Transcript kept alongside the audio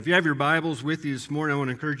If you have your Bibles with you this morning, I want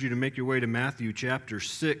to encourage you to make your way to Matthew chapter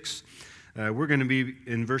 6. We're going to be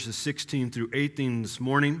in verses 16 through 18 this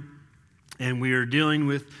morning, and we are dealing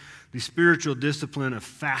with the spiritual discipline of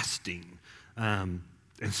fasting. And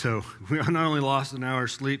so we not only lost an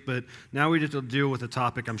hour's sleep, but now we get to deal with a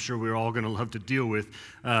topic I'm sure we're all going to love to deal with.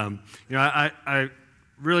 I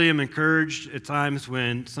really am encouraged at times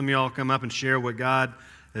when some of y'all come up and share what God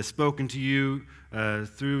has spoken to you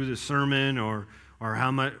through the sermon or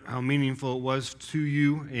how meaningful it was to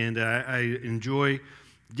you, and I enjoy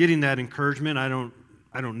getting that encouragement. I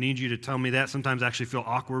don't need you to tell me that. Sometimes I actually feel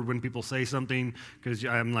awkward when people say something because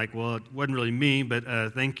I'm like, well, it wasn't really me, but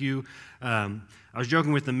thank you. I was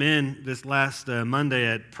joking with the men this last Monday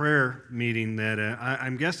at prayer meeting that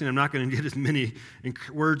I'm guessing I'm not going to get as many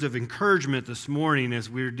words of encouragement this morning as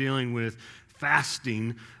we're dealing with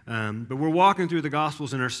fasting, but we're walking through the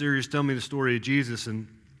Gospels in our series, Tell Me the Story of Jesus, and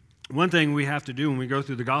one thing we have to do when we go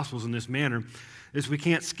through the Gospels in this manner is we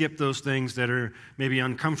can't skip those things that are maybe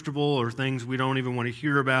uncomfortable or things we don't even want to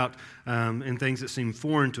hear about and things that seem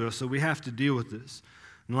foreign to us, so we have to deal with this.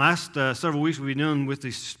 In the last several weeks, we've been dealing with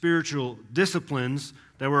these spiritual disciplines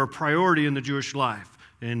that were a priority in the Jewish life,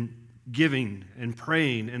 and giving and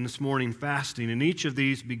praying, and this morning fasting, and each of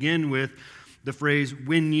these begin with the phrase,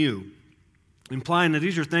 when you, implying that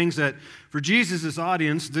these are things that, for Jesus'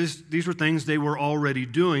 audience, these were things they were already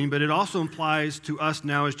doing, but it also implies to us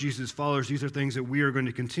now as Jesus' followers, these are things that we are going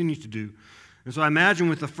to continue to do. And so I imagine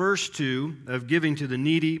with the first two, of giving to the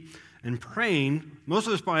needy and praying, most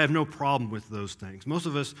of us probably have no problem with those things. Most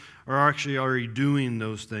of us are actually already doing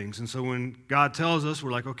those things. And so when God tells us,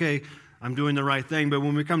 we're like, okay, I'm doing the right thing. But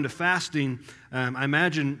when we come to fasting, I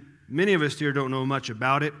imagine many of us here don't know much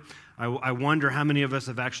about it. I wonder how many of us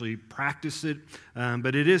have actually practiced it,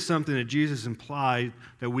 but it is something that Jesus implied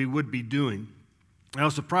that we would be doing. I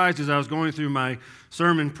was surprised as I was going through my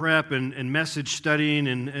sermon prep and message studying,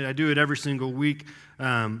 and I do it every single week,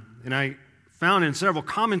 and I found in several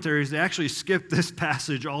commentaries they actually skipped this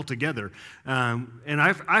passage altogether. And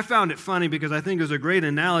I found it funny because I think it was a great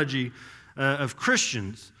analogy of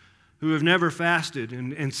Christians who have never fasted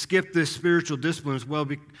and skipped this spiritual discipline as well,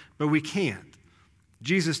 but we can't.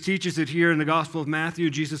 Jesus teaches it here in the Gospel of Matthew.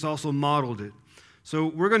 Jesus also modeled it. So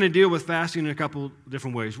we're going to deal with fasting in a couple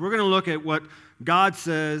different ways. We're going to look at what God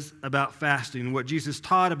says about fasting, what Jesus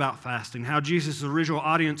taught about fasting, how Jesus' original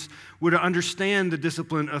audience would understand the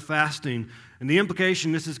discipline of fasting, and the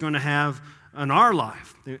implication this is going to have on our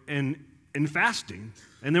life in fasting.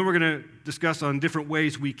 And then we're going to discuss on different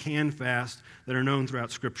ways we can fast that are known throughout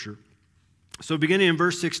Scripture. So beginning in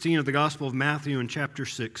verse 16 of the Gospel of Matthew in chapter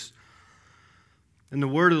 6, and the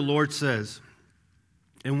word of the Lord says,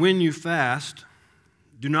 "And when you fast,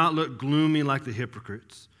 do not look gloomy like the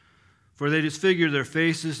hypocrites, for they disfigure their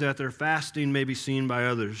faces that their fasting may be seen by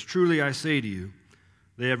others. Truly I say to you,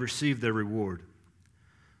 they have received their reward.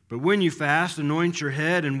 But when you fast, anoint your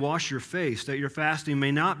head and wash your face, that your fasting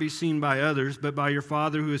may not be seen by others, but by your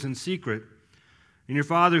Father who is in secret. And your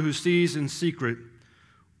Father who sees in secret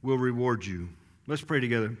will reward you." Let's pray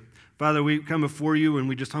together. Father, we come before you and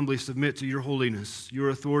we just humbly submit to your holiness, your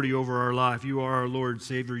authority over our life. You are our Lord,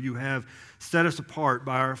 Savior. You have set us apart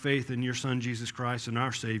by our faith in your Son, Jesus Christ, and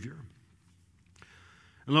our Savior.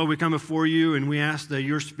 And Lord, we come before you and we ask that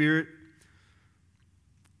your Spirit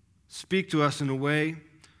speak to us in a way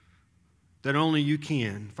that only you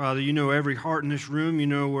can. Father, you know every heart in this room. You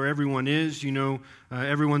know where everyone is. You know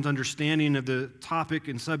everyone's understanding of the topic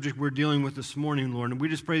and subject we're dealing with this morning, Lord. And we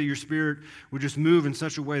just pray that your Spirit would just move in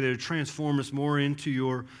such a way that it would transform us more into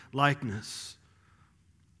your likeness.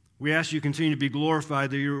 We ask you continue to be glorified,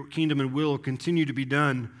 that your kingdom and will continue to be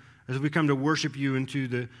done as we come to worship you into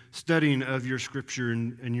the studying of your Scripture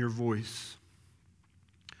and your voice.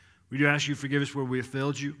 We do ask you to forgive us where we have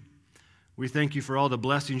failed you. We thank you for all the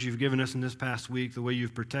blessings you've given us in this past week, the way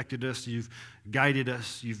you've protected us, you've guided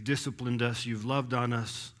us, you've disciplined us, you've loved on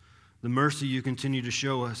us, the mercy you continue to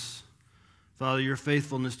show us. Father, your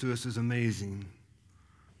faithfulness to us is amazing.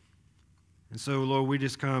 And so, Lord, we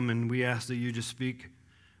just come and we ask that you just speak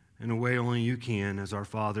in a way only you can as our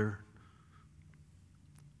Father.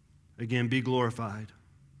 Again, be glorified.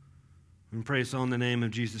 And pray so in the name of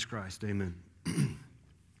Jesus Christ. Amen.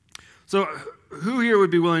 So, who here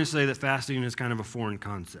would be willing to say that fasting is kind of a foreign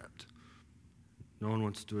concept? No one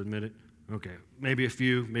wants to admit it? Okay, maybe a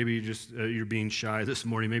few. Maybe you just you're being shy this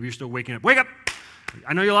morning. Maybe you're still waking up. Wake up!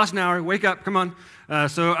 I know you lost an hour. Wake up! Come on.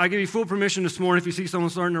 So I give you full permission this morning. If you see someone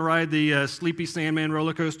starting to ride the Sleepy Sandman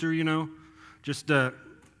roller coaster, just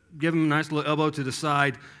give them a nice little elbow to the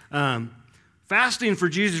side. Fasting for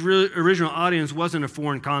Jesus' original audience wasn't a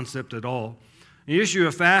foreign concept at all. The issue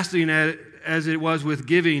of fasting as it was with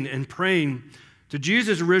giving and praying, to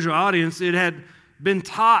Jesus' original audience, it had been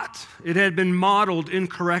taught, it had been modeled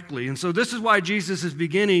incorrectly. And so this is why Jesus is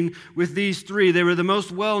beginning with these three. They were the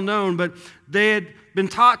most well-known, but they had been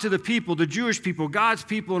taught to the people, the Jewish people, God's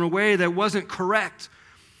people, in a way that wasn't correct.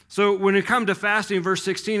 So when it comes to fasting in verse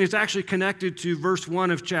 16, it's actually connected to verse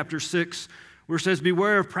 1 of chapter 6, where it says,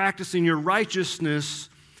 beware of practicing your righteousness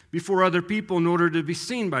before other people in order to be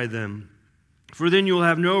seen by them. For then you will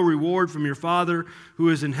have no reward from your Father who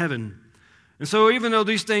is in heaven. And so even though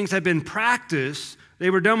these things had been practiced,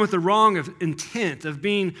 they were done with the wrong intent of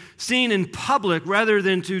being seen in public rather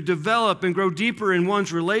than to develop and grow deeper in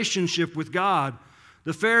one's relationship with God.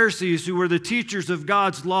 The Pharisees, who were the teachers of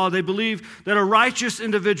God's law, they believed that a righteous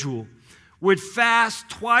individual would fast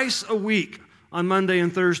twice a week on Monday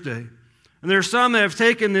and Thursday. And there are some that have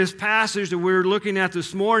taken this passage that we're looking at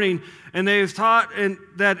this morning, and they've taught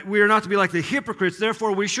that we are not to be like the hypocrites.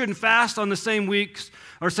 Therefore, we shouldn't fast on the same weeks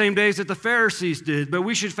or same days that the Pharisees did, but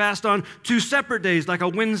we should fast on two separate days, like a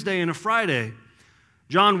Wednesday and a Friday.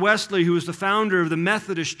 John Wesley, who was the founder of the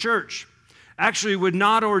Methodist Church, actually would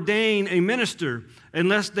not ordain a minister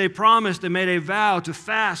unless they promised and made a vow to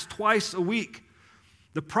fast twice a week.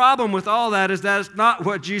 The problem with all that is that's not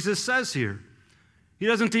what Jesus says here. He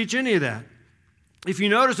doesn't teach any of that. If you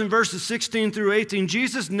notice in verses 16 through 18,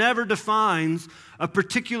 Jesus never defines a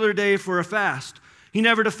particular day for a fast. He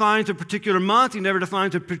never defines a particular month. He never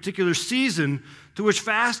defines a particular season to which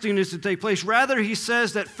fasting is to take place. Rather, he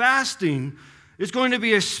says that fasting is going to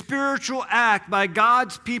be a spiritual act by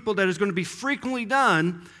God's people that is going to be frequently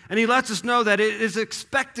done, and he lets us know that it is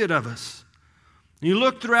expected of us. When you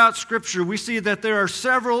look throughout Scripture, we see that there are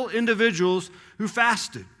several individuals who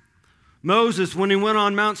fasted. Moses, when he went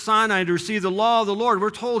on Mount Sinai to receive the law of the Lord,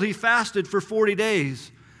 we're told he fasted for 40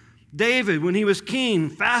 days. David, when he was king,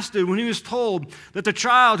 fasted when he was told that the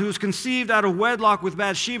child who was conceived out of wedlock with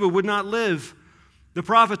Bathsheba would not live. The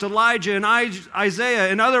prophets Elijah and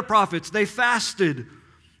Isaiah and other prophets, they fasted.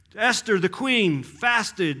 Esther, the queen,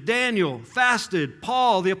 fasted. Daniel fasted.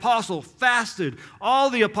 Paul, the apostle, fasted.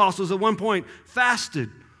 All the apostles at one point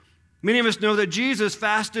fasted. Many of us know that Jesus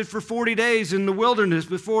fasted for 40 days in the wilderness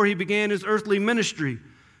before he began his earthly ministry.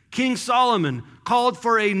 King Solomon called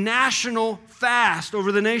for a national fast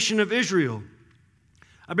over the nation of Israel.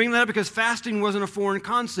 I bring that up because fasting wasn't a foreign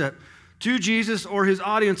concept to Jesus or his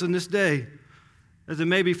audience in this day, as it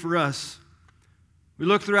may be for us. We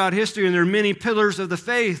look throughout history, and there are many pillars of the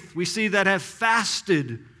faith we see that have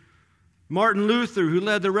fasted. Martin Luther, who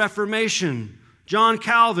led the Reformation, John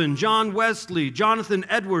Calvin, John Wesley, Jonathan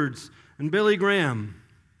Edwards, and Billy Graham.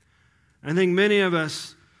 I think many of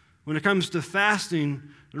us, when it comes to fasting,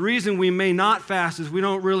 the reason we may not fast is we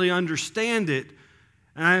don't really understand it.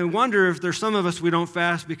 And I wonder if there's some of us we don't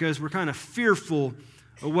fast because we're kind of fearful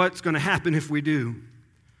of what's going to happen if we do.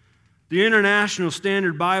 The International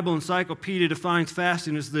Standard Bible Encyclopedia defines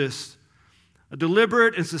fasting as this: a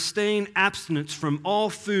deliberate and sustained abstinence from all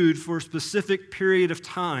food for a specific period of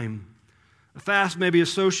time. A fast may be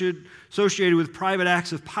associated with private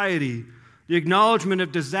acts of piety, the acknowledgement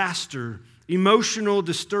of disaster, emotional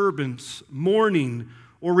disturbance, mourning,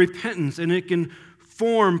 or repentance, and it can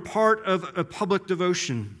form part of a public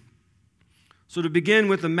devotion. So to begin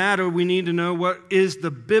with the matter, we need to know what is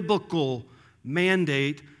the biblical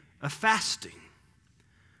mandate of fasting.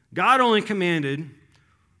 God only commanded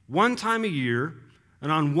one time a year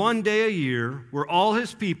and on one day a year where all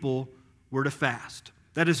his people were to fast.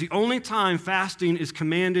 That is the only time fasting is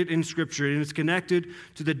commanded in Scripture, and it's connected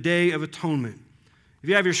to the Day of Atonement. If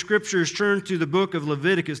you have your scriptures, turn to the book of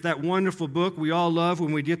Leviticus, that wonderful book we all love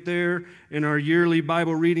when we get there in our yearly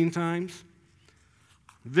Bible reading times.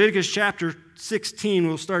 Leviticus chapter 16,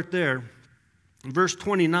 we'll start there. Verse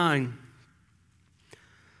 29.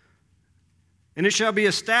 And it shall be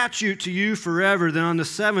a statute to you forever that on the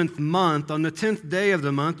 7th month, on the 10th day of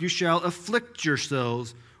the month, you shall afflict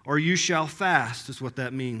yourselves, or you shall fast, is what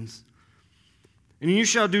that means. And you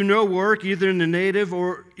shall do no work, either the native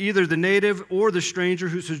or the stranger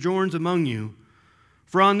who sojourns among you.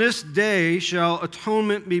 For on this day shall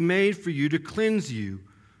atonement be made for you to cleanse you.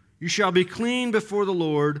 You shall be clean before the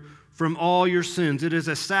Lord from all your sins. It is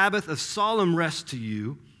a Sabbath of solemn rest to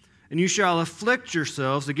you. And you shall afflict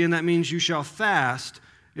yourselves. Again, that means you shall fast.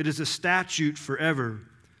 It is a statute forever.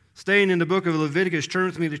 Staying in the book of Leviticus, turn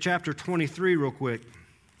with me to chapter 23 real quick.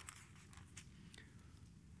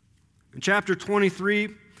 In chapter 23,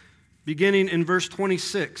 beginning in verse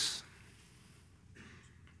 26.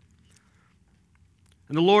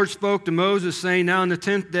 And the Lord spoke to Moses, saying, Now on the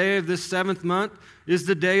 10th day of this 7th month is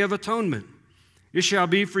the day of atonement. It shall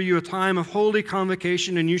be for you a time of holy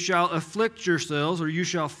convocation, and you shall afflict yourselves, or you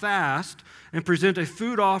shall fast, and present a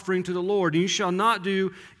food offering to the Lord. And you shall not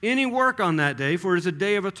do any work on that day, for it is a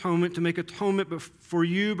day of atonement, to make atonement for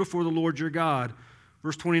you before the Lord your God.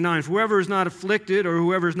 Verse 29, whoever is not afflicted, or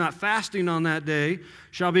whoever is not fasting on that day,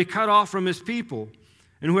 shall be cut off from his people.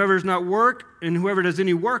 And whoever does not work, and whoever does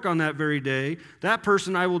any work on that very day, that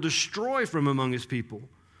person I will destroy from among his people.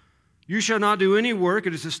 You shall not do any work.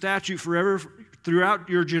 It is a statute forever throughout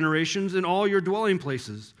your generations in all your dwelling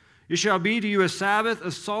places. It shall be to you a Sabbath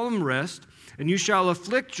of solemn rest, and you shall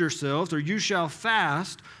afflict yourselves, or you shall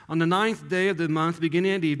fast on the 9th day of the month,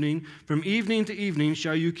 beginning at evening. From evening to evening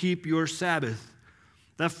shall you keep your Sabbath.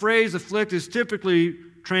 That phrase, afflict, is typically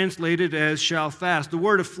translated as shall fast. The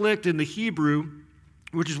word afflict in the Hebrew,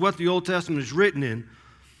 which is what the Old Testament is written in,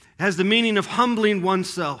 has the meaning of humbling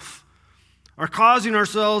oneself, or causing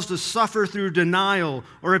ourselves to suffer through denial,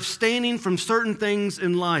 or abstaining from certain things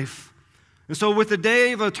in life. And so with the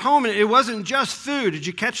Day of Atonement, it wasn't just food. Did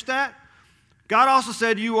you catch that? God also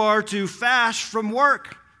said you are to fast from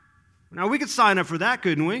work. Now, we could sign up for that,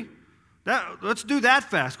 couldn't we? Let's do that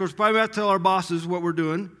fast. Of course, probably not tell our bosses what we're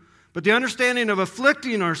doing. But the understanding of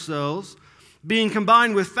afflicting ourselves being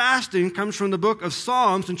combined with fasting comes from the book of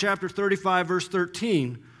Psalms in chapter 35, verse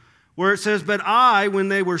 13, where it says, "But I, when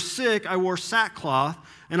they were sick, I wore sackcloth,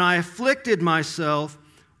 and I afflicted myself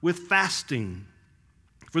with fasting."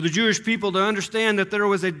 For the Jewish people to understand that there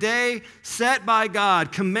was a day set by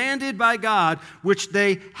God, commanded by God, which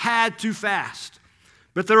they had to fast.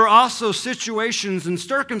 But there are also situations and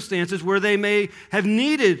circumstances where they may have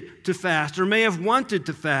needed to fast or may have wanted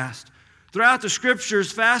to fast. Throughout the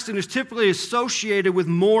Scriptures, fasting is typically associated with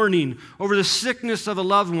mourning over the sickness of a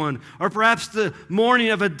loved one, or perhaps the mourning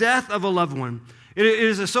of a death of a loved one. It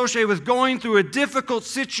is associated with going through a difficult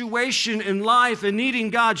situation in life and needing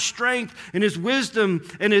God's strength and His wisdom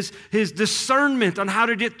and His discernment on how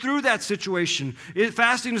to get through that situation.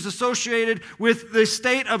 Fasting is associated with the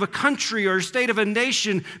state of a country or a state of a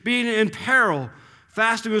nation being in peril.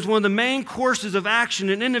 Fasting was one of the main courses of action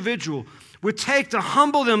an individual would take to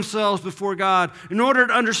humble themselves before God in order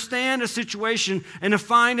to understand a situation and to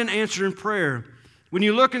find an answer in prayer. When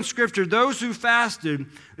you look in Scripture, those who fasted,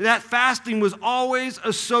 that fasting was always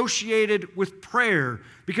associated with prayer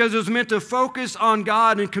because it was meant to focus on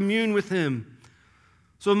God and commune with Him.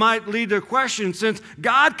 So it might lead to a question, since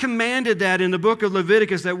God commanded that in the book of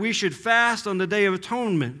Leviticus that we should fast on the Day of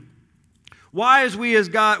Atonement, why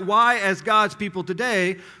as God's people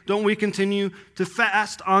today don't we continue to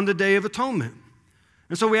fast on the Day of Atonement?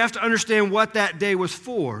 And so we have to understand what that day was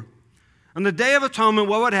for. On the Day of Atonement,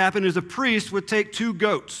 what would happen is a priest would take 2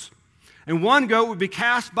 goats, and one goat would be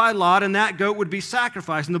cast by lot, and that goat would be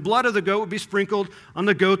sacrificed, and the blood of the goat would be sprinkled on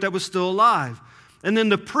the goat that was still alive. And then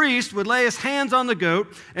the priest would lay his hands on the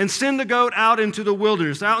goat and send the goat out into the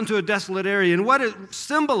wilderness, out into a desolate area. And what it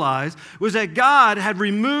symbolized was that God had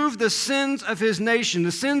removed the sins of His nation,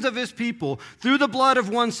 the sins of His people, through the blood of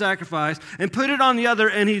one sacrifice, and put it on the other,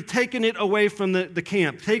 and He'd taken it away from the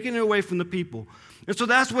camp, taken it away from the people. And so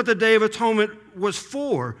that's what the Day of Atonement was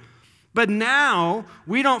for. But now,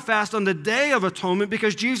 we don't fast on the Day of Atonement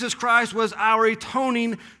because Jesus Christ was our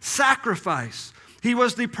atoning sacrifice. He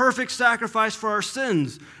was the perfect sacrifice for our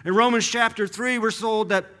sins. In Romans chapter 3, we're told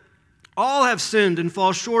that all have sinned and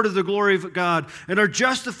fall short of the glory of God and are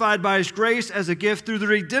justified by His grace as a gift through the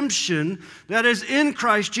redemption that is in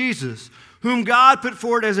Christ Jesus, whom God put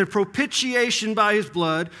forward as a propitiation by His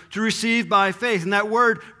blood to receive by faith. And that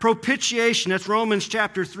word propitiation, that's Romans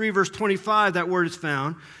chapter 3, verse 25, that word is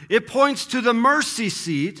found. It points to the mercy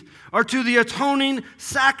seat or to the atoning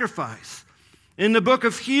sacrifice. In the book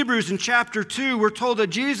of Hebrews in chapter 2, we're told that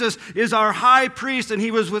Jesus is our high priest and He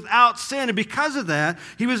was without sin. And because of that,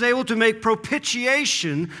 He was able to make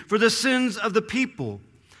propitiation for the sins of the people.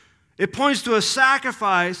 It points to a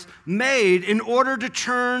sacrifice made in order to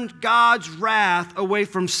turn God's wrath away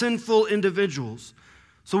from sinful individuals.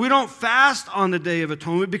 So we don't fast on the Day of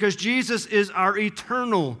Atonement because Jesus is our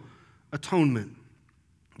eternal atonement.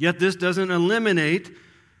 Yet this doesn't eliminate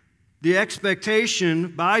the expectation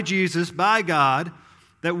by Jesus, by God,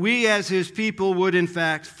 that we as His people would in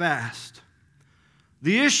fact fast.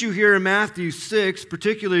 The issue here in Matthew 6,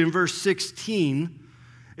 particularly in verse 16,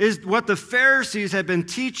 is what the Pharisees had been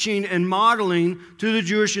teaching and modeling to the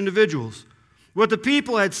Jewish individuals. What the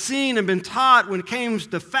people had seen and been taught when it came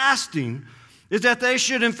to fasting is that they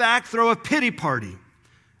should in fact throw a pity party.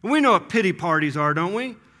 And we know what pity parties are, don't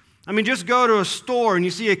we? I mean, just go to a store and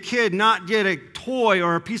you see a kid not get a toy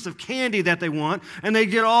or a piece of candy that they want, and they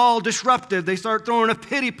get all disruptive. They start throwing a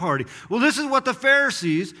pity party. Well, this is what the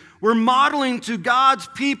Pharisees were modeling to God's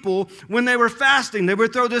people when they were fasting. They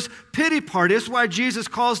would throw this pity party. That's why Jesus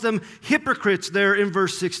calls them hypocrites there in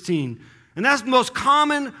verse 16. And that's the most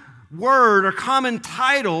common word or common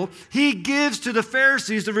title he gives to the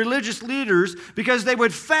Pharisees, the religious leaders, because they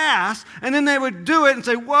would fast, and then they woe do it and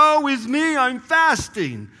say, woe is me, I'm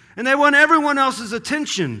fasting. And they want everyone else's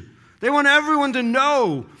attention. They want everyone to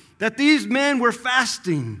know that these men were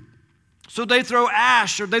fasting. So they throw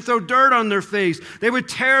ash or they throw dirt on their face. They would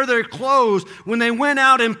tear their clothes when they went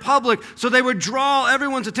out in public, so they would draw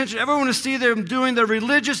everyone's attention. Everyone would see them doing their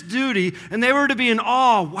religious duty, and they were to be in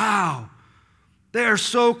awe. Wow, they are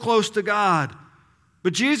so close to God.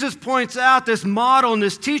 But Jesus points out this model and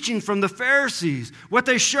this teaching from the Pharisees. What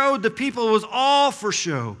they showed the people was all for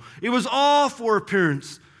show. It was all for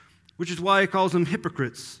appearance, which is why he calls them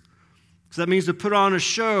hypocrites. Because that means to put on a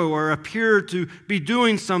show or appear to be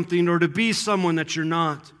doing something or to be someone that you're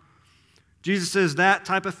not. Jesus says that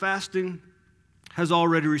type of fasting has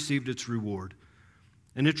already received its reward.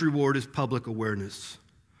 And its reward is public awareness.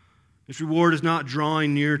 Its reward is not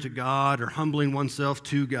drawing near to God or humbling oneself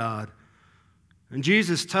to God. And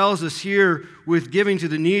Jesus tells us here with giving to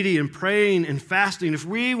the needy and praying and fasting, if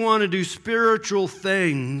we want to do spiritual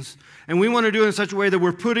things and we want to do it in such a way that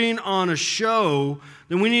we're putting on a show,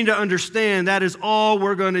 then we need to understand that is all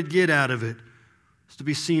we're going to get out of it, is to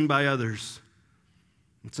be seen by others.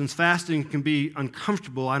 And since fasting can be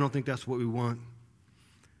uncomfortable, I don't think that's what we want.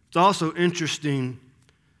 It's also interesting,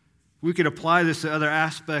 we could apply this to other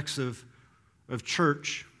aspects of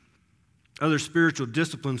church, other spiritual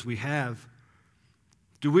disciplines we have.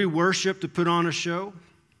 Do we worship to put on a show?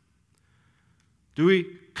 Do we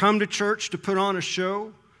come to church to put on a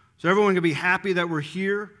show so everyone can be happy that we're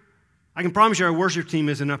here? I can promise you our worship team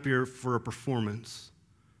isn't up here for a performance.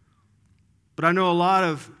 But I know a lot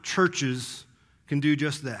of churches can do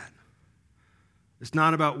just that. It's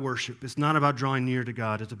not about worship. It's not about drawing near to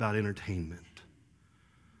God. It's about entertainment.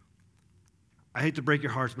 I hate to break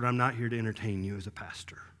your hearts, but I'm not here to entertain you as a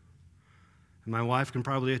pastor. And my wife can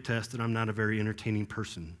probably attest that I'm not a very entertaining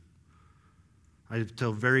person. I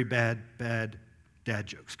tell very bad dad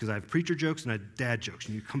jokes, because I have preacher jokes and I have dad jokes,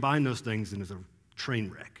 and you combine those things and it's a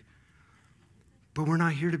train wreck. But we're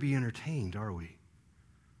not here to be entertained, are we?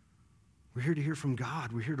 We're here to hear from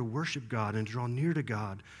God. We're here to worship God and draw near to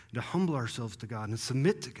God and to humble ourselves to God and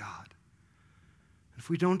submit to God.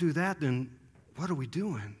 If we don't do that, then what are we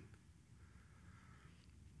doing?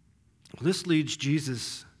 Well, this leads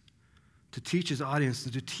Jesus to teach his audience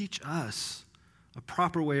and to teach us a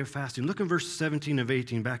proper way of fasting. Look in verse 17 of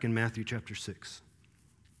 18 back in Matthew chapter 6.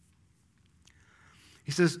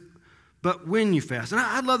 He says, but when you fast. And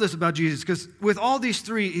I love this about Jesus, because with all these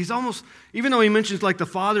three, he's almost, even though he mentions like the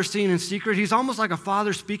Father seeing in secret, he's almost like a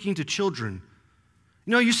father speaking to children.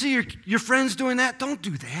 You know, you see your friends doing that, don't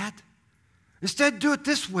do that. Instead, do it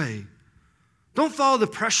this way. Don't follow the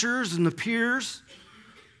pressures and the peers.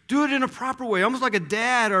 Do it in a proper way, almost like a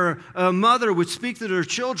dad or a mother would speak to their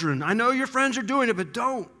children. I know your friends are doing it, but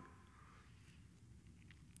don't.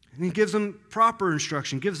 And he gives them proper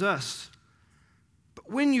instruction, gives us.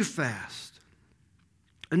 But when you fast,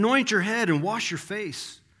 anoint your head and wash your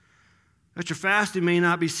face, that your fasting may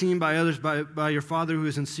not be seen by others, by your Father who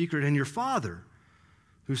is in secret, and your Father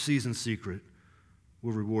who sees in secret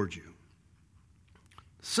will reward you.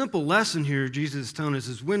 The simple lesson here Jesus is telling us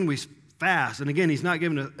is when we fast, and again, he's not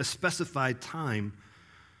giving a specified time.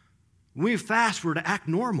 When we fast, we're to act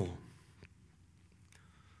normal,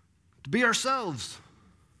 to be ourselves.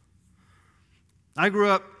 I grew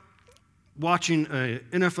up watching an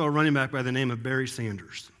NFL running back by the name of Barry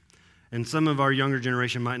Sanders, and some of our younger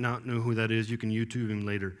generation might not know who that is. You can YouTube him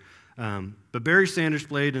later. But Barry Sanders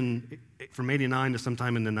played from 89 to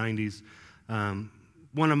sometime in the 90s.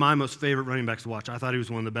 One of my most favorite running backs to watch. I thought he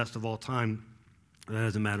was one of the best of all time. That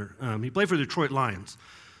doesn't matter. He played for the Detroit Lions.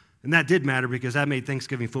 And that did matter because that made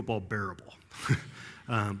Thanksgiving football bearable.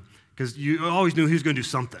 Because you always knew he was going to do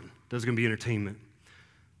something. That was going to be entertainment.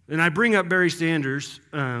 And I bring up Barry Sanders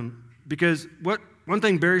because one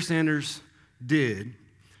thing Barry Sanders did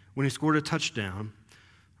when he scored a touchdown,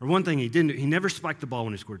 or one thing he didn't do, he never spiked the ball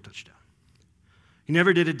when he scored a touchdown. He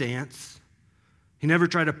never did a dance. He never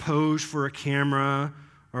tried to pose for a camera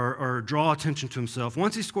or draw attention to himself.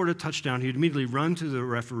 Once he scored a touchdown, he'd immediately run to the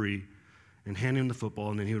referee and hand him the football,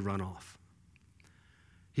 and then he would run off.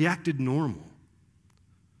 He acted normal.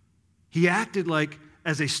 He acted like,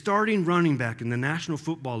 as a starting running back in the National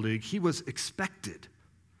Football League, he was expected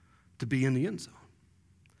to be in the end zone.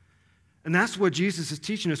 And that's what Jesus is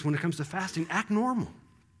teaching us when it comes to fasting. Act normal.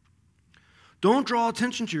 Don't draw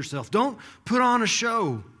attention to yourself. Don't put on a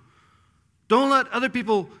show. Don't let other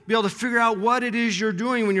people be able to figure out what it is you're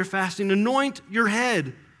doing when you're fasting. Anoint your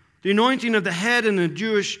head. The anointing of the head in the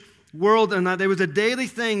Jewish world, and that it was a daily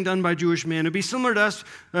thing done by Jewish men. It would be similar to us,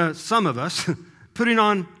 some of us, putting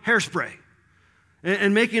on hairspray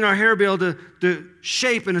and making our hair be able to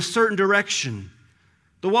shape in a certain direction.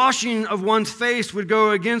 The washing of one's face would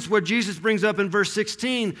go against what Jesus brings up in verse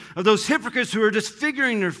 16 of those hypocrites who are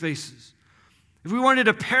disfiguring their faces. If we wanted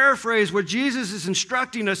to paraphrase what Jesus is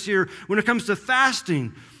instructing us here when it comes to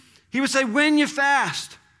fasting, he would say, when you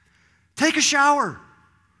fast, take a shower,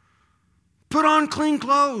 put on clean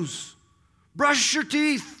clothes, brush your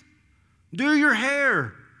teeth, do your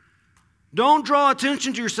hair. Don't draw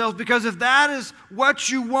attention to yourself, because if that is what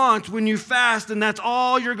you want when you fast, then that's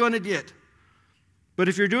all you're going to get. But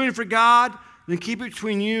if you're doing it for God, then keep it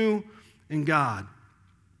between you and God.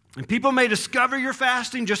 And people may discover your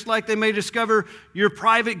fasting just like they may discover your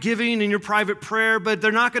private giving and your private prayer, but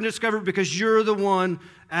they're not going to discover it because you're the one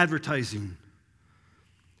advertising.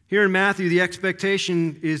 Here in Matthew, the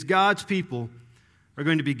expectation is God's people are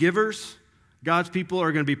going to be givers, God's people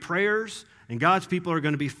are going to be prayers, and God's people are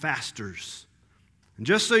going to be fasters. And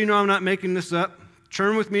just so you know I'm not making this up,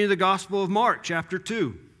 turn with me to the Gospel of Mark, chapter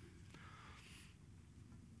 2.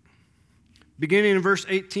 Beginning in verse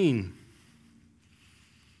 18.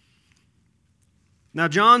 Now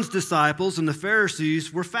John's disciples and the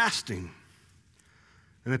Pharisees were fasting.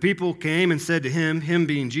 And the people came and said to him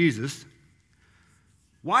being Jesus,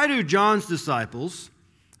 why do John's disciples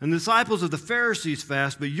and the disciples of the Pharisees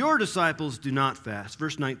fast, but your disciples do not fast?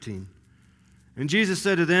 Verse 19. And Jesus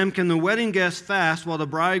said to them, can the wedding guests fast while the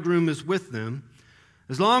bridegroom is with them?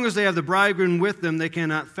 As long as they have the bridegroom with them, they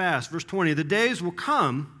cannot fast. Verse 20. The days will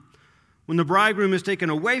come when the bridegroom is taken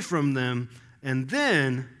away from them, and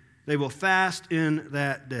then they will fast in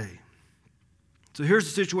that day. So here's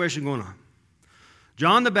the situation going on.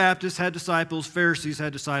 John the Baptist had disciples, Pharisees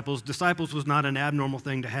had disciples. Disciples was not an abnormal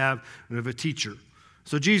thing to have of a teacher.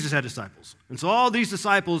 So Jesus had disciples. And so all these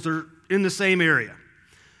disciples are in the same area.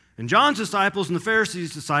 And John's disciples and the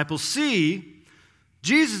Pharisees' disciples see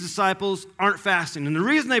Jesus' disciples aren't fasting. And the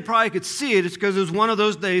reason they probably could see it is because it was one of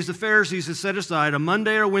those days the Pharisees had set aside, a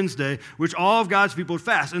Monday or Wednesday, which all of God's people would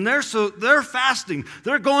fast. And they're fasting.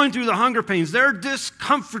 They're going through the hunger pains. They're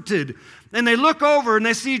discomforted. And they look over and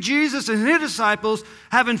they see Jesus and his disciples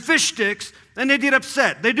having fish sticks, and they get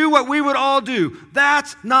upset. They do what we would all do.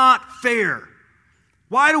 That's not fair.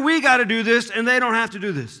 Why do we got to do this and they don't have to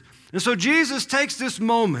do this? And so Jesus takes this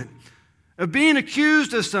moment of being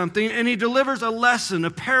accused of something, and he delivers a lesson, a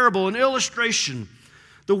parable, an illustration.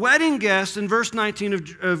 The wedding guests in verse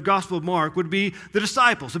 19 of Gospel of Mark would be the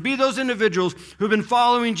disciples. Would be those individuals who have been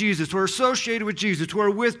following Jesus, who are associated with Jesus, who are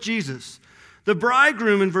with Jesus. The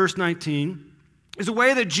bridegroom in verse 19 is a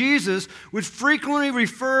way that Jesus would frequently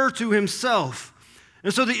refer to himself.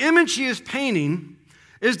 And so the image he is painting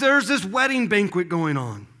is there's this wedding banquet going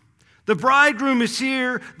on. The bridegroom is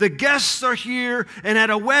here, the guests are here, and at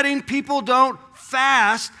a wedding, people don't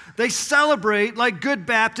fast. They celebrate like good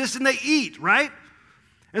Baptists, and they eat, right?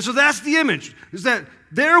 And so that's the image, is that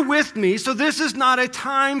they're with me, so this is not a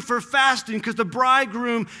time for fasting because the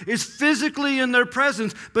bridegroom is physically in their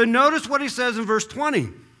presence. But notice what he says in verse 20.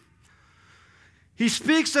 He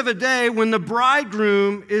speaks of a day when the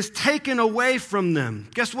bridegroom is taken away from them.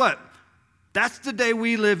 Guess what? That's the day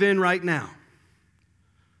we live in right now.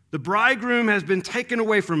 The bridegroom has been taken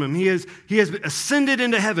away from him. He has ascended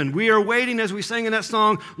into heaven. We are waiting, as we sang in that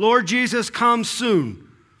song, Lord Jesus, come soon.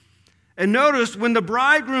 And notice when the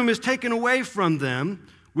bridegroom is taken away from them,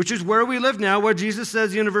 which is where we live now, what Jesus says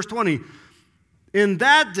at the end of verse 20, in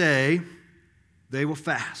that day they will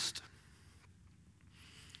fast.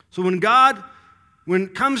 So when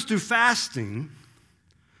it comes to fasting,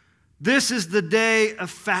 this is the day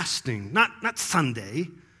of fasting. Not Sunday,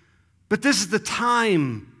 but this is the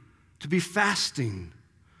time to be fasting.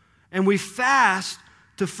 And we fast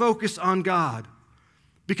to focus on God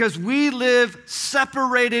because we live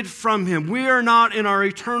separated from him. We are not in our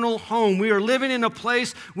eternal home. We are living in a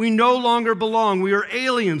place we no longer belong. We are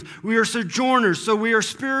aliens. We are sojourners, so we are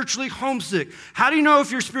spiritually homesick. How do you know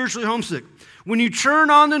if you're spiritually homesick? When you turn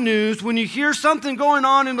on the news, when you hear something going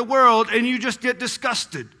on in the world and you just get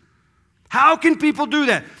disgusted. How can people do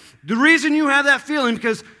that? The reason you have that feeling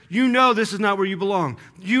because you know this is not where you belong.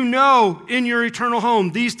 You know in your eternal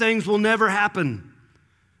home these things will never happen.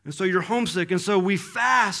 And so you're homesick. And so we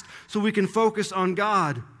fast so we can focus on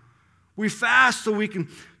God. We fast so we can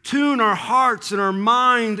tune our hearts and our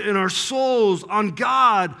mind and our souls on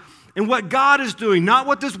God and what God is doing, not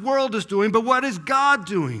what this world is doing, but what is God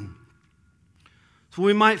doing. So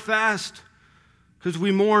we might fast because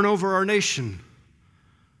we mourn over our nation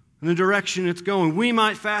and the direction it's going. We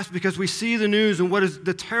might fast because we see the news and what is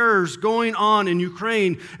the terrors going on in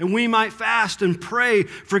Ukraine, and we might fast and pray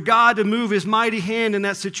for God to move his mighty hand in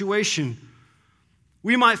that situation.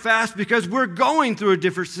 We might fast because we're going through a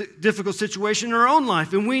difficult situation in our own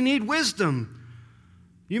life and we need wisdom.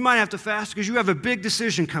 You might have to fast because you have a big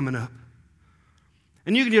decision coming up.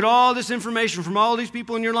 And you can get all this information from all these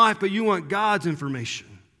people in your life, but you want God's information.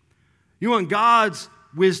 You want God's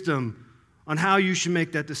wisdom on how you should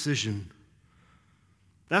make that decision.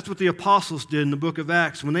 That's what the apostles did in the book of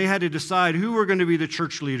Acts. When they had to decide who were going to be the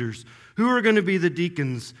church leaders, who were going to be the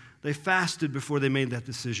deacons, they fasted before they made that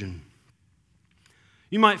decision.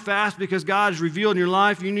 You might fast because God has revealed in your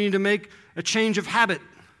life you need to make a change of habit.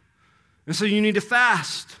 And so you need to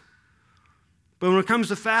fast. But when it comes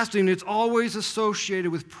to fasting, it's always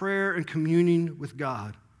associated with prayer and communing with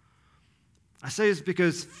God. I say this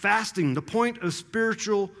because fasting, the point of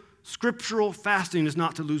scriptural fasting is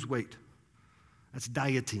not to lose weight. That's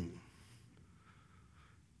dieting.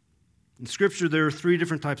 In Scripture, there are 3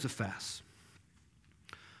 different types of fasts.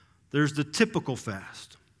 There's the typical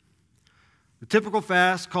fast. The typical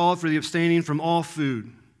fast called for the abstaining from all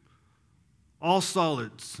food, all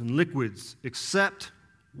solids and liquids except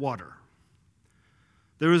water.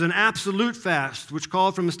 There was an absolute fast, which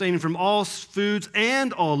called for abstaining from all foods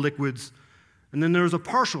and all liquids. And then there was a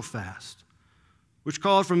partial fast, which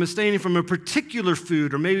called for abstaining from a particular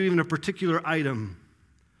food or maybe even a particular item.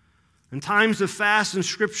 And times of fast in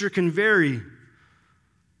Scripture can vary.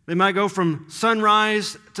 They might go from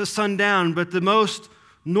sunrise to sundown, but the most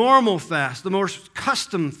normal fast, the most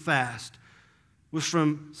custom fast, was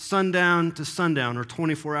from sundown to sundown, or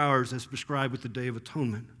 24 hours as prescribed with the Day of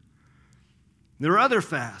Atonement. There are other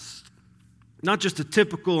fasts, not just a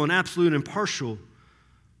typical and absolute and partial.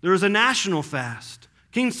 There is a national fast.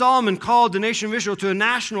 King Solomon called the nation of Israel to a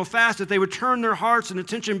national fast that they would turn their hearts and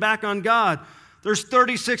attention back on God. There's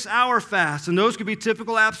 36-hour fasts, and those could be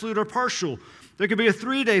typical, absolute, or partial. There could be a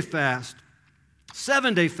 3-day fast,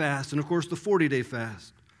 7-day fast, and of course the 40-day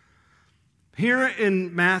fast. Here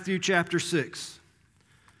in Matthew chapter 6,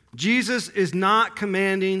 Jesus is not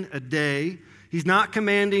commanding a day. He's not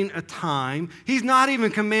commanding a time. He's not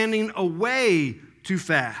even commanding a way to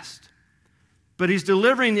fast. But he's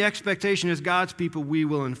delivering the expectation as God's people, we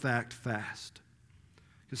will in fact fast.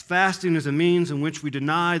 Because fasting is a means in which we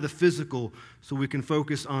deny the physical so we can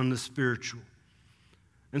focus on the spiritual.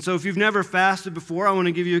 And so if you've never fasted before, I want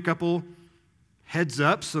to give you a couple heads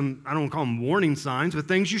up, some, I don't call them warning signs, but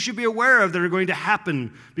things you should be aware of that are going to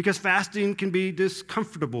happen because fasting can be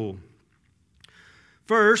discomfortable.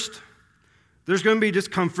 First, there's going to be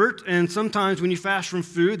discomfort, and sometimes when you fast from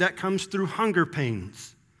food, that comes through hunger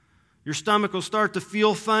pains. Your stomach will start to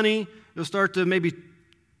feel funny. You'll start to maybe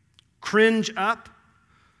cringe up.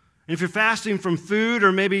 And if you're fasting from food,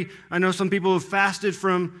 or maybe I know some people have fasted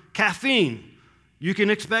from caffeine, you can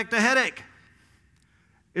expect a headache.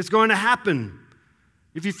 It's going to happen.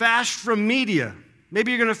 If you fast from media,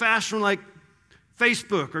 maybe you're going to fast from like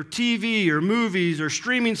Facebook or TV or movies or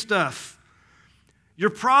streaming stuff, you're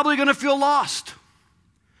probably going to feel lost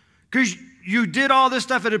because you did all this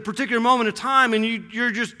stuff at a particular moment of time and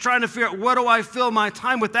you're just trying to figure out, what do I fill my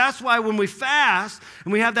time with? That's why when we fast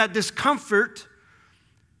and we have that discomfort,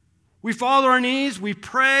 we fall to our knees, we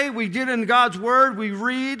pray, we get in God's Word, we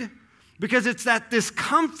read, because it's that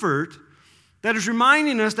discomfort that is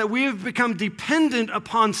reminding us that we have become dependent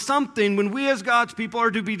upon something when we as God's people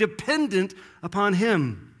are to be dependent upon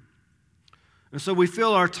Him. And so we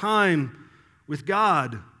fill our time with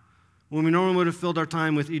God when we normally would have filled our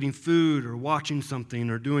time with eating food or watching something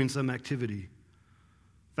or doing some activity.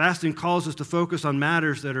 Fasting calls us to focus on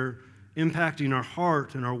matters that are impacting our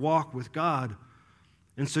heart and our walk with God.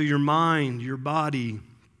 And so your mind, your body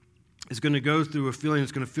is going to go through a feeling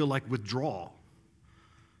that's going to feel like withdrawal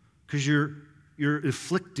because you're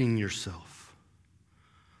afflicting yourself.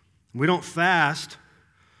 We don't fast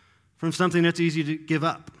from something that's easy to give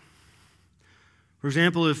up. For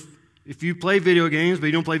example, if you play video games, but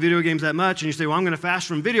you don't play video games that much, and you say, well, I'm going to fast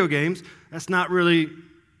from video games, that's not really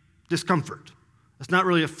discomfort. That's not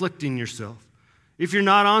really afflicting yourself. If you're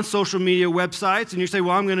not on social media websites, and you say,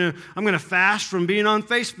 well, I'm going to fast from being on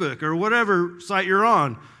Facebook or whatever site you're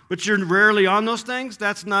on, but you're rarely on those things,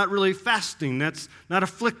 that's not really fasting. That's not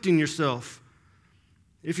afflicting yourself.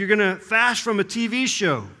 If you're going to fast from a TV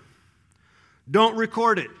show, don't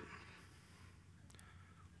record it.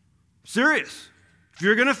 Serious. If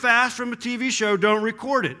you're going to fast from a TV show, don't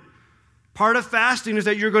record it. Part of fasting is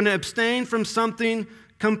that you're going to abstain from something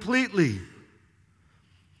completely.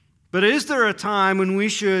 But is there a time when we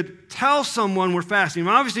should tell someone we're fasting?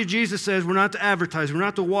 Obviously, Jesus says we're not to advertise, we're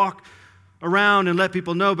not to walk around and let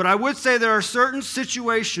people know. But I would say there are certain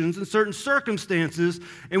situations and certain circumstances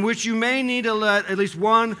in which you may need to let at least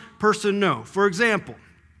one person know. For example,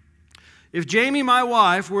 if Jamie, my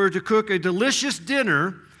wife, were to cook a delicious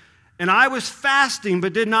dinner and I was fasting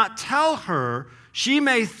but did not tell her, she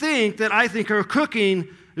may think that I think her cooking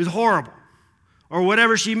is horrible or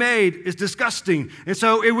whatever she made is disgusting. And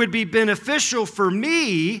so it would be beneficial for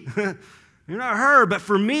me, not her, but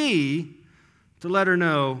for me to let her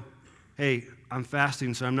know, hey, I'm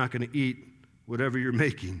fasting, so I'm not going to eat whatever you're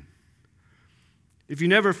making. If you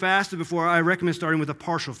never fasted before, I recommend starting with a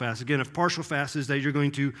partial fast. Again, a partial fast is that you're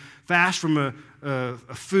going to fast from a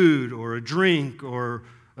food or a drink or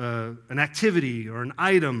an activity or an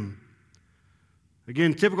item.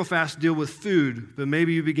 Again, typical fasts deal with food, but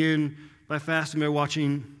maybe you begin by fasting by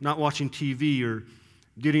not watching TV or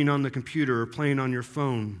getting on the computer or playing on your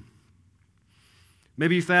phone.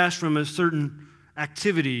 Maybe you fast from a certain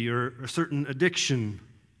activity or a certain addiction.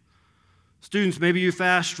 Students, maybe you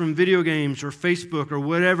fast from video games or Facebook or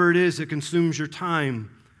whatever it is that consumes your time.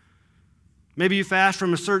 Maybe you fast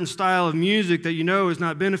from a certain style of music that you know is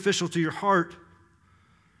not beneficial to your heart.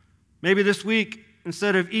 Maybe this week,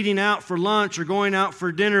 instead of eating out for lunch or going out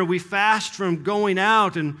for dinner, we fast from going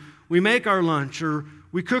out and we make our lunch or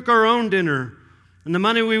we cook our own dinner. And the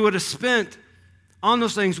money we would have spent on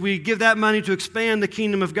those things, we give that money to expand the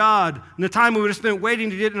kingdom of God. And the time we would have spent waiting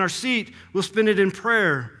to get in our seat, we'll spend it in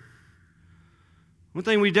prayer. One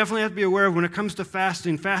thing we definitely have to be aware of when it comes to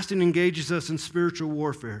fasting, fasting engages us in spiritual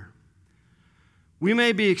warfare. We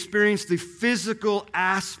may be experiencing the physical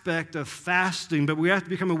aspect of fasting, but we have to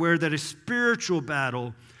become aware that a spiritual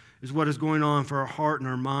battle is what is going on for our heart and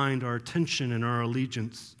our mind, our attention and our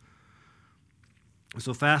allegiance.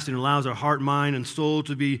 So fasting allows our heart, mind, and soul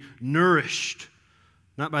to be nourished,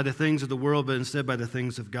 not by the things of the world, but instead by the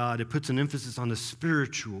things of God. It puts an emphasis on the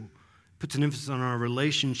spiritual. It puts an emphasis on our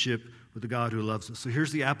relationship with the God who loves us. So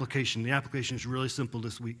here's the application. The application is really simple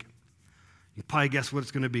this week. You can probably guess what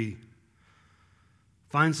it's going to be.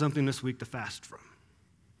 Find something this week to fast from.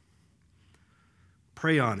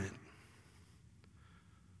 Pray on it.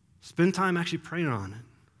 Spend time actually praying on it.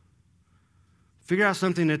 Figure out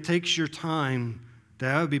something that takes your time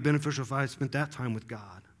that would be beneficial if I had spent that time with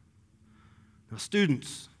God. Now,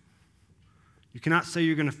 students, you cannot say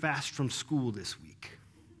you're going to fast from school this week.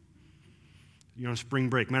 You're on spring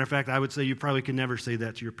break. Matter of fact, I would say you probably could never say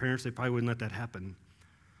that to your parents. They probably wouldn't let that happen.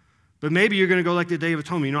 But maybe you're going to go like the Day of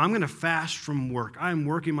Atonement. I'm going to fast from work. I'm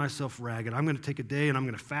working myself ragged. I'm going to take a day and I'm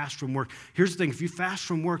going to fast from work. Here's the thing. If you fast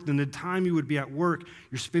from work, then the time you would be at work,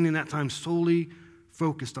 you're spending that time solely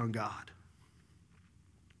focused on God.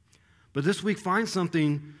 But this week, find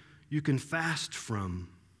something you can fast from.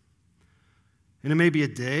 And it may be a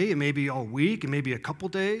day, it may be all week, it may be a couple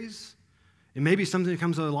days. It may be something that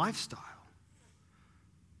becomes a lifestyle.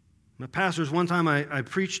 My pastors, one time I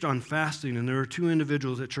preached on fasting, and there were two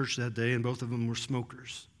individuals at church that day, and both of them were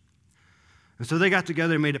smokers. And so they got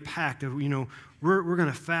together and made a pact of, we're going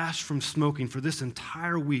to fast from smoking for this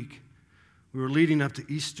entire week. We were leading up to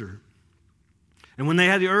Easter. And when they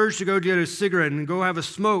had the urge to go get a cigarette and go have a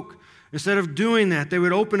smoke, instead of doing that, they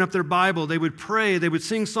would open up their Bible, they would pray, they would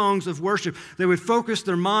sing songs of worship, they would focus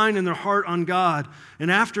their mind and their heart on God.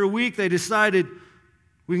 And after a week, they decided,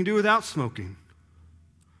 we can do without smoking.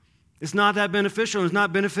 It's not that beneficial. It's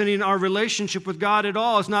not benefiting our relationship with God at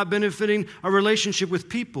all. It's not benefiting our relationship with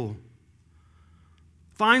people.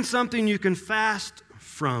 Find something you can fast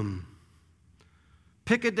from.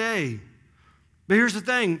 Pick a day. But here's the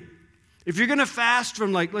thing. If you're going to fast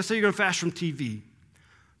from, let's say you're going to fast from TV,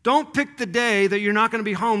 don't pick the day that you're not going to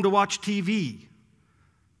be home to watch TV.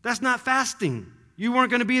 That's not fasting. You weren't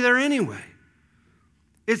going to be there anyway.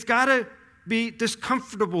 It's got to be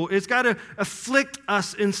discomfortable. It's got to afflict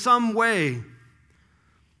us in some way.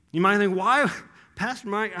 You might think, why, Pastor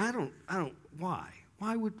Mike, why?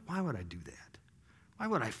 Why would I do that? Why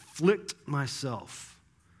would I afflict myself?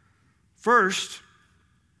 First,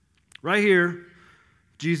 right here,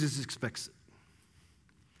 Jesus expects it.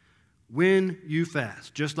 When you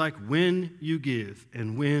fast, just like when you give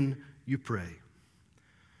and when you pray.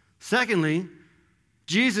 Secondly,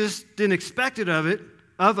 Jesus didn't expect it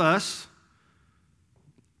of us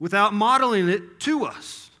without modeling it to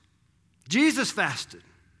us. Jesus fasted,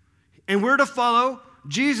 and we're to follow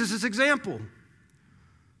Jesus' example.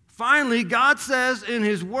 Finally, God says in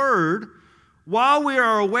His Word, while we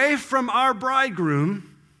are away from our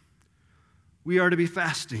bridegroom, we are to be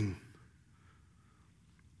fasting.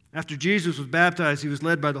 After Jesus was baptized, he was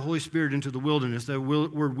led by the Holy Spirit into the wilderness. That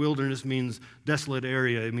word wilderness means desolate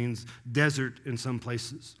area. It means desert in some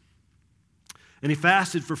places. And he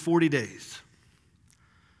fasted for 40 days.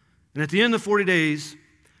 And at the end of 40 days,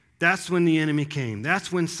 that's when the enemy came.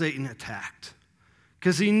 That's when Satan attacked.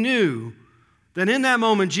 Because he knew that in that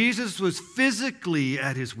moment, Jesus was physically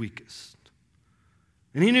at his weakest.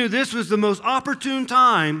 And he knew this was the most opportune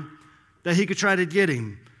time that he could try to get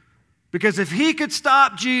him. Because if he could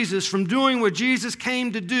stop Jesus from doing what Jesus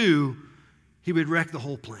came to do, he would wreck the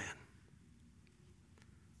whole plan.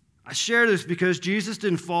 I share this because Jesus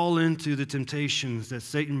didn't fall into the temptations that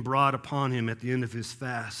Satan brought upon him at the end of his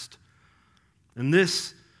fast. And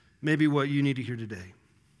this may be what you need to hear today.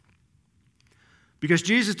 Because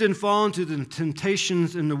Jesus didn't fall into the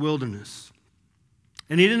temptations in the wilderness.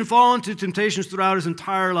 And he didn't fall into temptations throughout his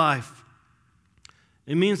entire life.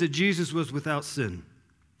 It means that Jesus was without sin.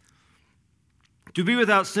 To be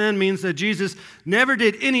without sin means that Jesus never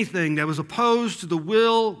did anything that was opposed to the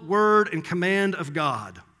will, word, and command of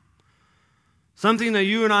God. Something that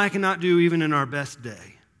you and I cannot do even in our best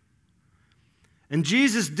day. And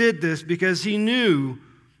Jesus did this because he knew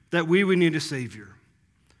that we would need a Savior.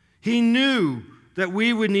 He knew that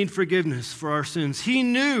we would need forgiveness for our sins. He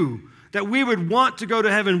knew that we would want to go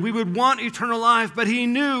to heaven. We would want eternal life, but he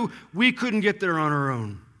knew we couldn't get there on our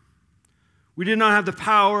own. We did not have the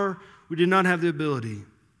power. We did not have the ability.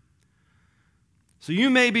 So you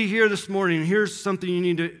may be here this morning, and here's something you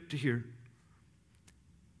need to hear.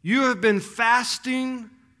 You have been fasting,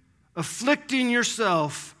 afflicting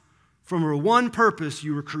yourself from one purpose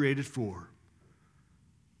you were created for,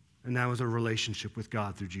 and that was a relationship with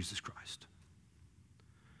God through Jesus Christ.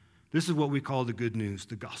 This is what we call the good news,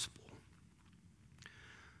 the gospel.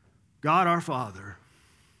 God our Father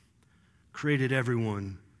created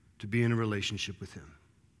everyone to be in a relationship with him.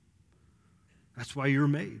 That's why you're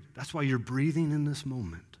made. That's why you're breathing in this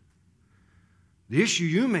moment. The issue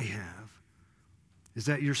you may have is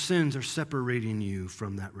that your sins are separating you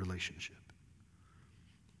from that relationship.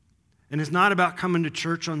 And it's not about coming to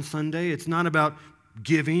church on Sunday. It's not about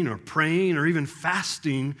giving or praying or even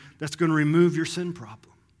fasting that's going to remove your sin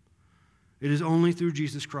problem. It is only through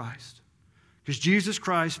Jesus Christ. Because Jesus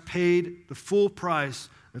Christ paid the full price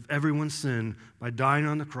of everyone's sin by dying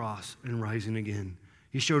on the cross and rising again.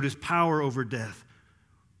 He showed his power over death,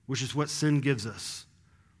 which is what sin gives us.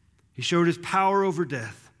 He showed his power over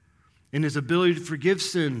death and his ability to forgive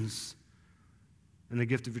sins and the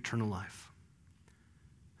gift of eternal life.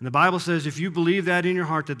 And the Bible says if you believe that in your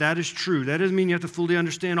heart, that is true, that doesn't mean you have to fully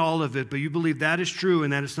understand all of it, but you believe that is true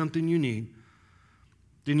and that is something you need,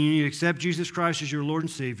 then you need to accept Jesus Christ as your Lord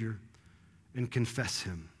and Savior and confess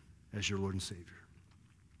him as your Lord and Savior.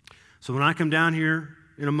 So when I come down here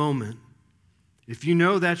in a moment, if you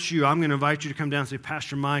know that's you, I'm going to invite you to come down and say,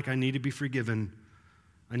 Pastor Mike, I need to be forgiven.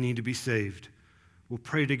 I need to be saved. We'll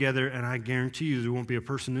pray together, and I guarantee you there won't be a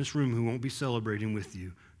person in this room who won't be celebrating with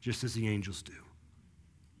you, just as the angels do.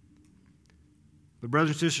 But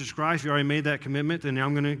brothers and sisters in Christ, if you already made that commitment, then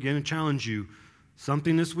I'm going to again challenge you.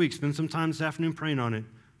 Something this week, spend some time this afternoon praying on it.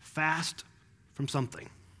 Fast from something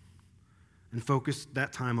and focus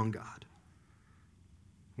that time on God.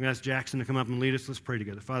 We ask Jackson to come up and lead us. Let's pray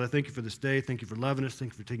together. Father, thank you for this day. Thank you for loving us.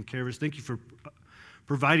 Thank you for taking care of us. Thank you for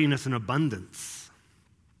providing us an abundance.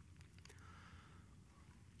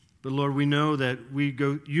 But Lord, we know that we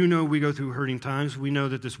go through hurting times. We know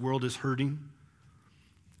that this world is hurting.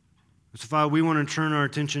 So Father, we want to turn our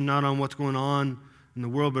attention not on what's going on in the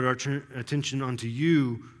world, but our attention onto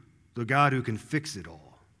you, the God who can fix it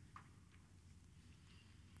all.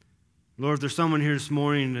 Lord, if there's someone here this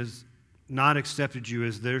morning that has not accepted you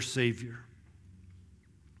as their Savior,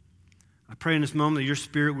 I pray in this moment that your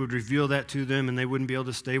Spirit would reveal that to them and they wouldn't be able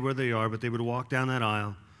to stay where they are, but they would walk down that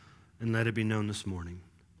aisle and let it be known this morning.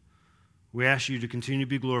 We ask you to continue to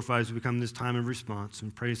be glorified as we come this time of response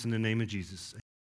and praise in the name of Jesus.